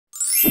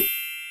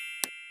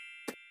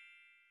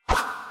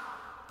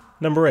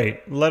Number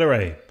 8, letter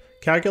A.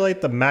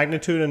 Calculate the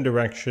magnitude and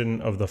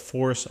direction of the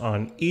force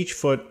on each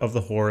foot of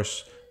the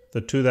horse, the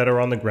two that are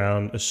on the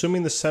ground,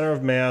 assuming the center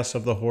of mass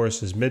of the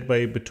horse is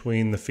midway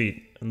between the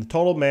feet, and the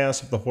total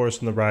mass of the horse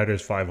and the rider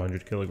is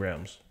 500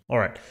 kilograms. All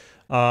right,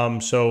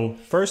 so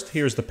first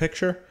here's the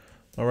picture,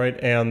 all right,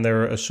 and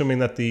they're assuming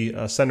that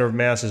the center of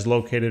mass is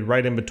located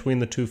right in between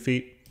the 2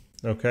 feet,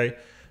 okay?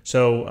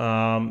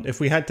 So if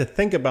we had to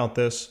think about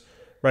this,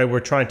 right, we're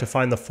trying to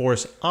find the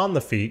force on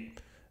the feet.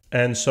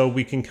 And so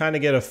we can kind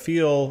of get a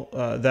feel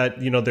that,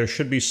 you know, there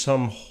should be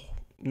some,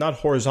 not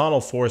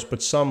horizontal force,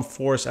 but some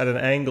force at an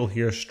angle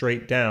here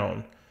straight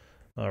down.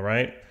 All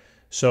right.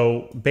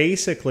 So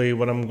basically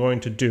what I'm going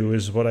to do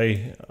is what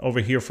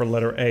over here for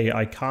letter A,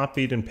 I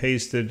copied and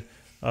pasted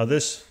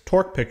this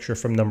torque picture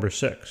from number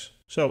 6.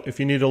 So if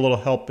you need a little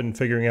help in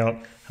figuring out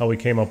how we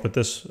came up with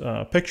this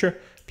picture,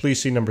 please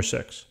see number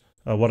 6.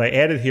 What I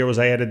added here was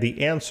I added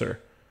the answer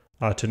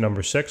to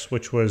number 6,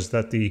 which was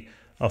that the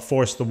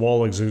force the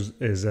wall is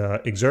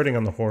exerting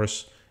on the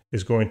horse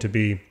is going to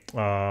be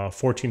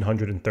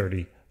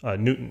 1,430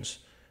 newtons.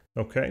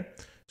 Okay,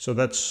 so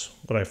that's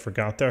what I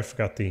forgot there. I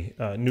forgot the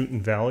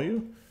Newton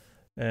value,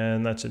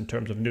 and that's in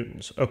terms of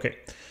newtons. Okay,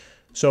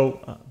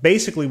 so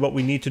basically what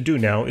we need to do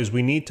now is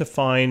we need to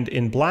find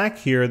in black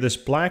here, this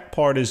black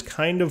part is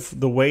kind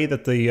of the way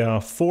that the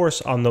force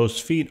on those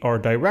feet are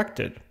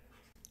directed.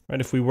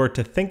 Right? If we were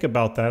to think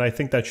about that, I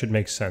think that should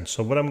make sense.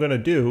 So what I'm going to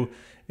do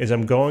is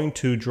I'm going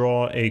to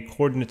draw a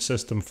coordinate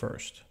system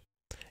first.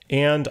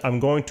 And I'm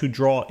going to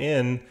draw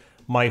in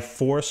my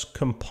force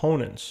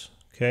components,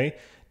 okay?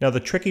 Now the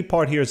tricky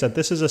part here is that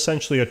this is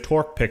essentially a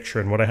torque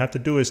picture, and what I have to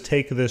do is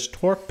take this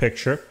torque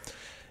picture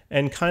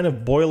and kind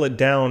of boil it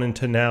down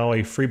into now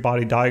a free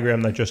body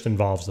diagram that just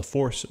involves the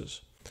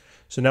forces.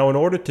 So now in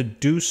order to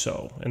do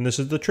so, and this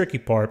is the tricky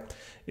part,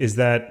 is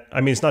that,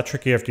 I mean, it's not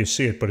tricky after you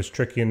see it, but it's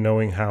tricky in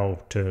knowing how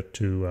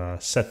to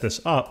set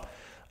this up.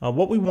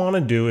 What we want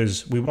to do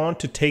is we want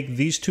to take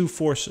these two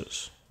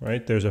forces,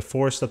 right? There's a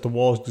force that the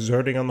wall is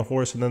exerting on the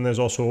horse, and then there's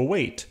also a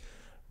weight,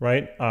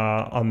 right,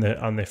 on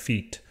the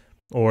feet,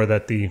 or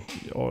that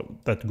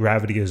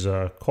gravity is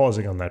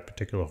causing on that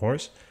particular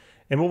horse.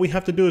 And what we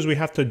have to do is we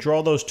have to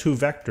draw those two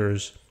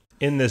vectors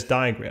in this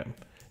diagram.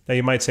 Now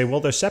you might say, well,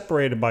 they're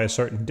separated by a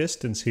certain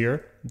distance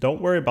here.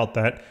 Don't worry about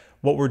that.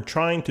 What we're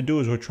trying to do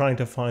is we're trying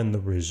to find the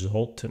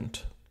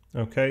resultant,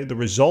 okay? The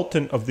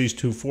resultant of these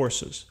two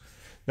forces.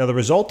 Now the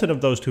resultant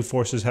of those two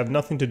forces have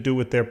nothing to do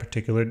with their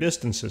particular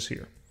distances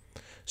here.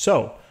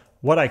 So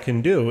what I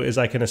can do is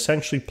I can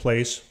essentially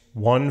place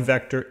one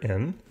vector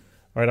in.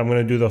 All right, I'm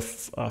going to do the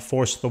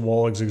force the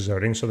wall is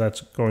exerting, so that's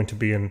going to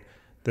be in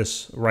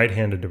this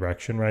right-handed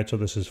direction, right? So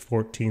this is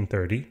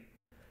 1430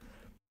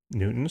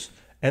 newtons.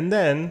 And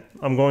then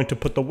I'm going to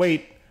put the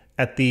weight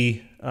at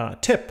the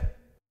tip,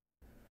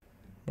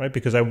 right?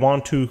 Because I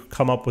want to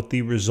come up with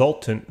the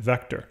resultant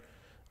vector.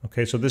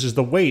 Okay, so this is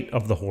the weight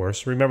of the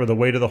horse. Remember, the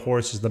weight of the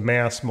horse is the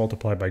mass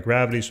multiplied by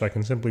gravity, so I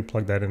can simply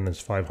plug that in as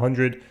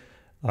 500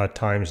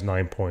 times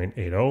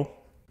 9.80.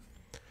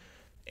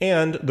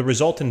 And the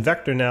resultant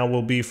vector now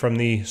will be from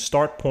the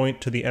start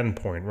point to the end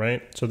point,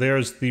 right? So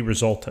there's the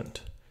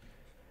resultant.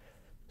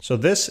 So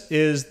this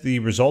is the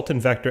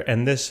resultant vector,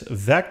 and this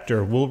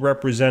vector will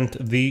represent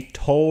the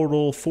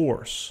total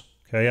force.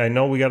 Okay, I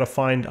know we got to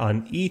find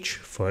on each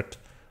foot,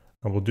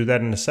 and we'll do that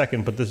in a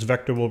second, but this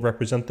vector will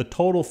represent the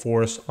total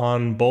force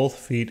on both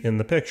feet in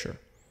the picture.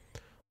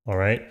 All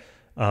right,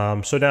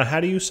 so now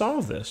how do you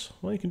solve this?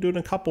 Well, you can do it in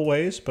a couple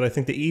ways, but I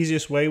think the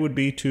easiest way would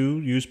be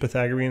to use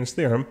Pythagorean's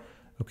theorem.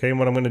 Okay, and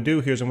what I'm going to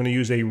do here is I'm going to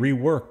use a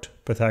reworked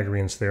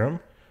Pythagorean's theorem,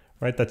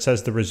 right, that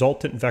says the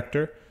resultant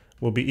vector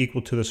will be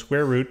equal to the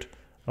square root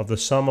of the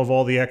sum of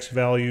all the x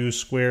values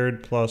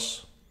squared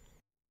plus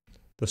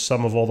the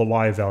sum of all the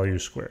y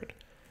values squared.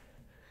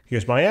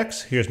 Here's my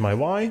x, here's my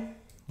y.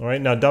 All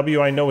right, now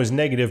w I know is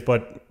negative,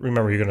 but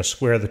remember you're going to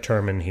square the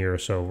term in here,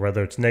 so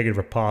whether it's negative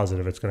or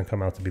positive, it's going to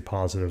come out to be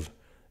positive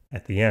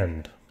at the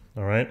end.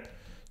 All right,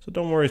 so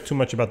don't worry too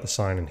much about the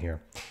sign in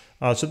here.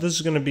 So this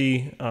is going to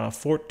be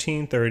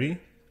 1430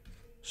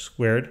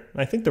 squared.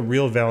 I think the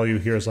real value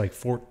here is like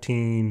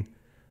 14,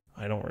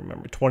 I don't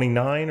remember,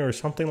 29 or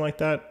something like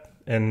that,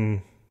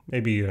 and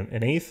maybe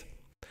an eighth.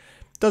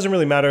 Doesn't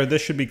really matter,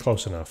 this should be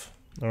close enough.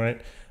 All right,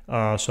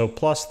 so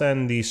plus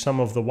then the sum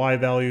of the y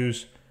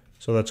values,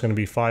 so that's going to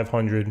be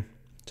 500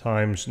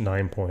 times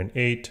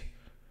 9.8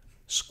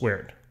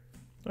 squared.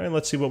 All right,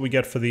 let's see what we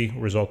get for the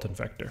resultant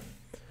vector.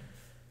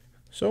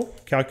 So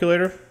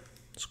calculator,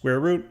 square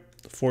root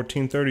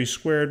 1430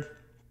 squared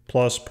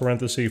plus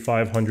parenthesis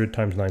 500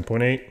 times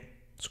 9.8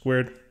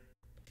 squared.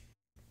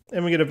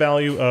 And we get a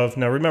value of,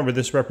 now remember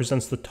this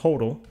represents the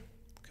total,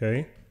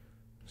 okay?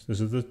 So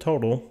this is the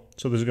total,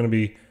 so this is going to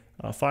be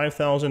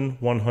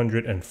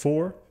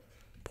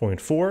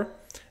 5,104.4.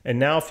 And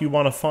now if you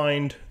want to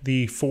find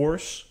the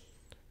force,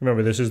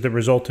 remember this is the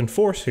resultant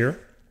force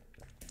here.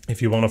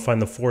 If you want to find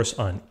the force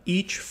on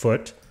each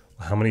foot,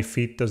 how many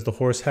feet does the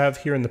horse have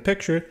here in the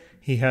picture?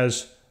 He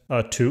has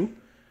 2,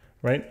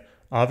 right?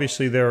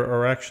 Obviously there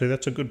are actually,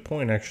 that's a good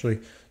point actually.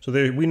 So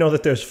there, we know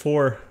that there's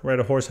 4, right?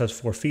 A horse has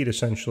 4 feet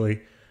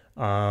essentially,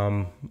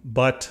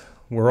 but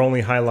we're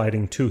only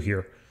highlighting 2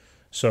 here.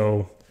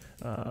 So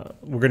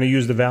we're going to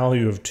use the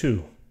value of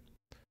 2.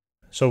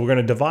 So we're going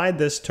to divide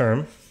this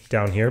term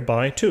down here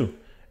by 2.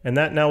 And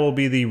that now will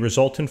be the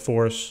resultant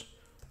force,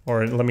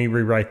 or let me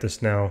rewrite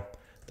this now.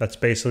 That's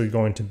basically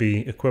going to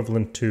be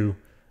equivalent to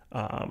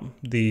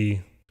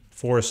the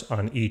force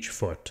on each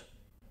foot.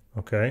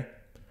 Okay?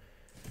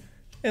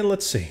 And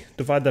let's see,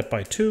 divide that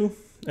by 2,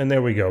 and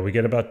there we go. We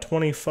get about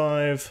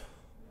 25,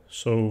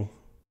 so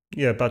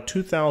yeah, about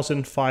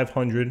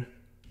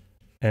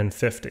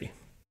 2,550.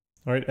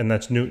 All right, and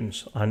that's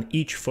newtons on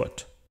each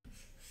foot.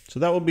 So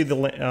that will be the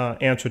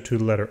answer to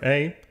letter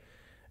A.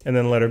 And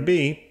then letter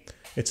B,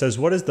 it says,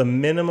 what is the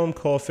minimum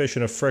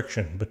coefficient of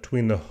friction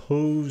between the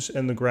hooves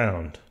and the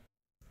ground?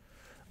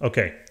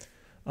 Okay,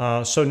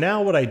 so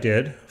now what I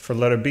did for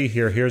letter B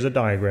here, here's a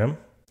diagram.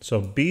 So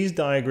B's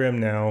diagram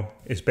now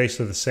is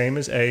basically the same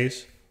as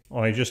A's.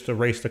 I just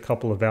erased a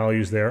couple of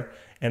values there,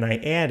 and I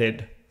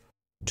added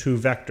 2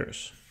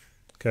 vectors,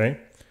 okay?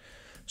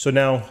 So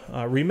now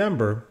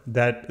remember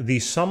that the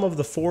sum of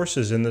the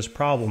forces in this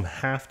problem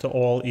have to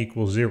all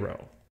equal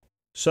 0.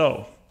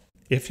 So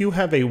if you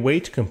have a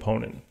weight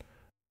component,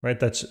 right,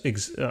 that's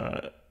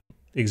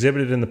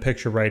exhibited in the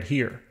picture right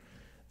here,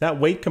 that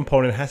weight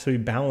component has to be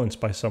balanced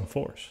by some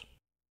force,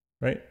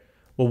 right?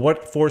 Well,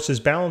 what force is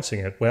balancing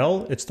it?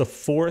 Well, it's the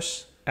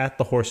force at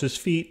the horse's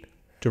feet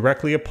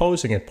directly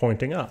opposing it,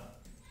 pointing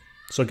up.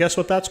 So guess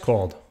what that's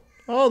called?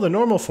 Oh, the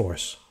normal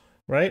force,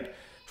 right?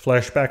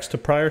 Flashbacks to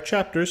prior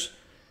chapters.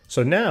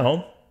 So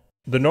now,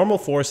 the normal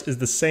force is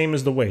the same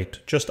as the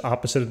weight, just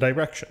opposite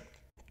direction.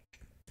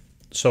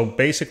 So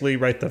basically,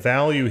 right, the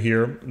value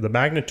here, the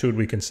magnitude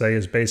we can say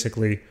is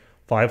basically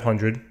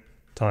 500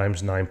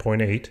 times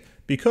 9.8,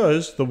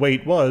 because the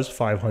weight was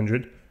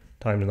 500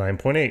 times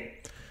 9.8.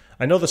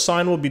 I know the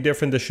sign will be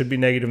different. This should be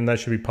negative and that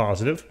should be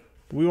positive.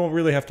 But we won't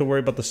really have to worry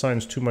about the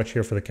signs too much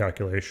here for the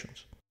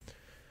calculations.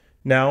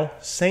 Now,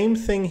 same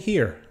thing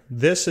here.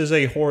 This is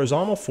a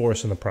horizontal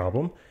force in the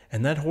problem,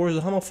 and that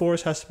horizontal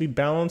force has to be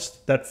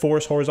balanced. That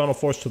horizontal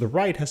force to the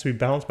right has to be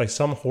balanced by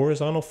some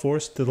horizontal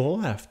force to the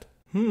left.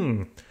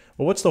 Well,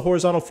 what's the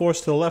horizontal force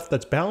to the left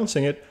that's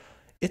balancing it?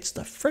 It's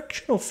the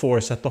frictional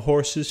force at the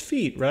horse's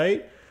feet,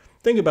 right?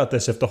 Think about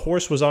this. If the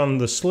horse was on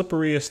the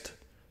slipperiest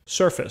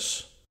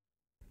surface,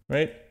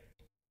 right?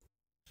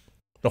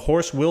 The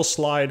horse will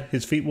slide,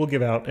 his feet will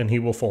give out, and he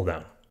will fall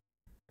down.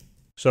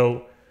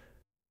 So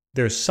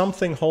there's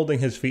something holding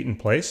his feet in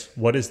place.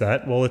 What is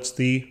that? Well, it's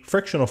the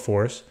frictional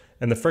force,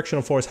 and the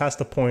frictional force has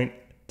to point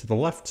to the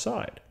left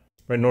side,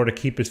 right, in order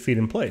to keep his feet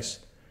in place.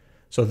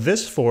 So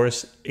this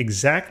force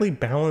exactly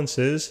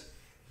balances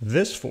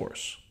this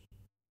force.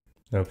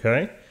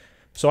 Okay?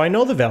 So I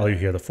know the value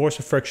here, the force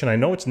of friction. I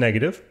know it's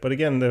negative, but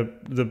again,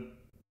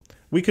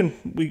 we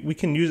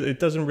can use it. It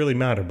doesn't really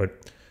matter,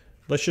 but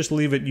let's just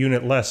leave it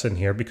unitless in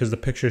here because the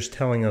picture is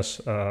telling us,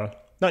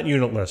 not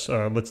unitless,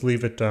 let's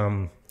leave it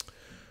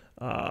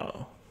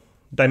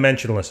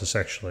dimensionless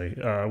essentially,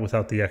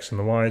 without the x and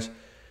the y's.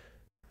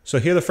 So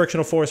here the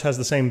frictional force has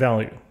the same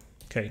value.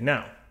 Okay,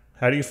 now,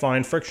 how do you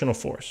find frictional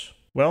force?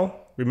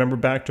 Well, remember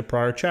back to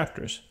prior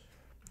chapters,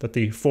 that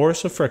the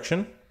force of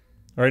friction,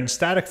 or in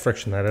static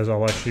friction that is,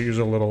 I'll actually use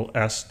a little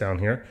s down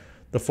here,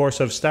 the force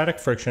of static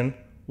friction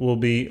will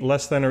be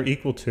less than or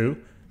equal to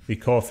the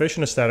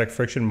coefficient of static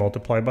friction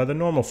multiplied by the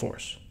normal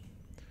force.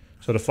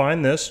 So to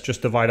find this,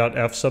 just divide out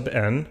F sub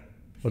n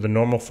with the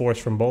normal force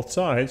from both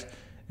sides.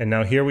 And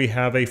now here we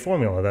have a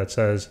formula that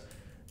says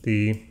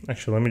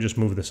actually let me just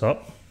move this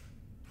up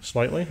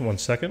slightly, 1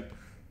 second.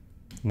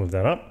 Move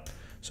that up.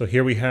 So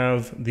here we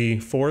have the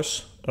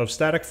force of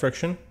static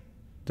friction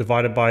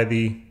divided by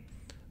the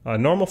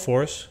normal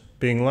force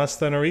being less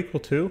than or equal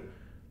to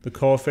the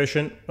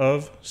coefficient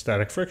of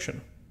static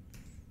friction.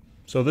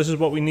 So this is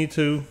what we need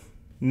to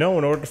know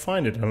in order to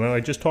find it. And I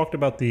just talked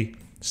about the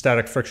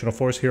static frictional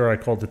force here. I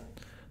called it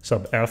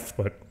sub F,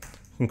 but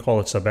you can call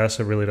it sub S.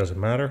 It really doesn't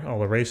matter.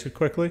 I'll erase it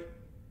quickly.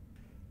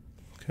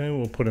 Okay,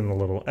 we'll put in the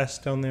little S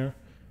down there.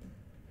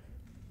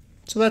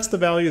 So that's the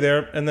value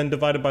there, and then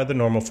divided by the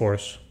normal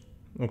force.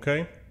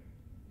 Okay,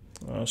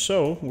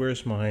 so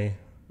where's my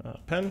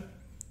pen?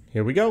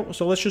 Here we go.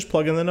 So let's just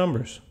plug in the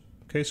numbers.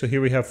 Okay, so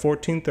here we have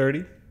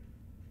 1430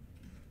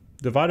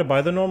 divided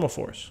by the normal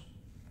force.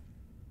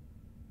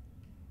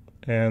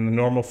 And the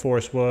normal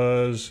force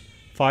was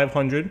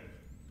 500,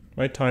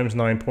 right, times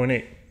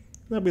 9.8.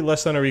 That'll be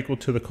less than or equal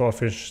to the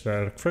coefficient of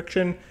static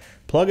friction.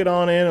 Plug it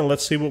on in and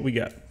let's see what we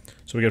get.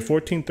 So we get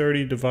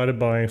 1430 divided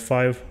by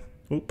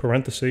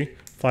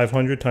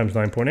 500 times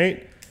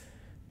 9.8.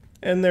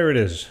 And there it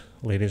is,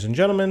 ladies and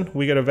gentlemen.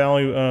 We get a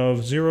value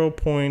of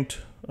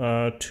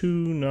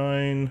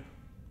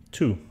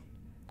 0.292.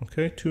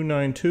 Okay,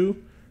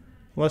 292,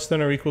 less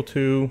than or equal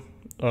to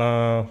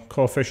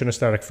coefficient of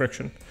static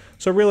friction.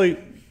 So really,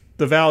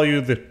 the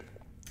value, the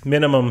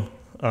minimum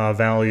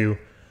value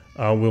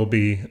will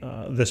be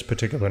this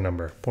particular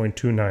number,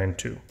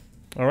 0.292.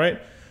 All right,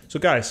 So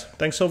guys,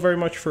 thanks so very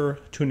much for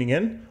tuning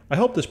in. I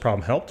hope this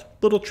problem helped. A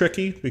little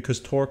tricky because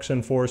torques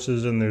and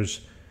forces and there's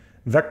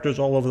vectors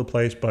all over the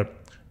place, but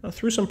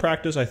through some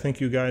practice, I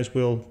think you guys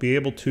will be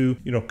able to,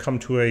 come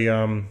to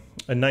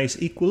a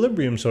nice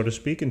equilibrium, so to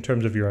speak, in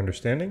terms of your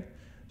understanding.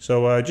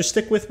 So just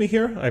stick with me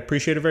here. I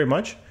appreciate it very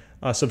much.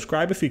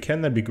 Subscribe if you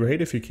can. That'd be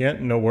great. If you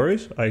can't, no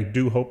worries. I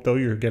do hope, though,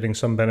 you're getting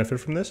some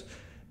benefit from this.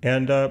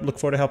 And look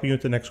forward to helping you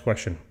with the next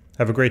question.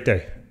 Have a great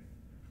day.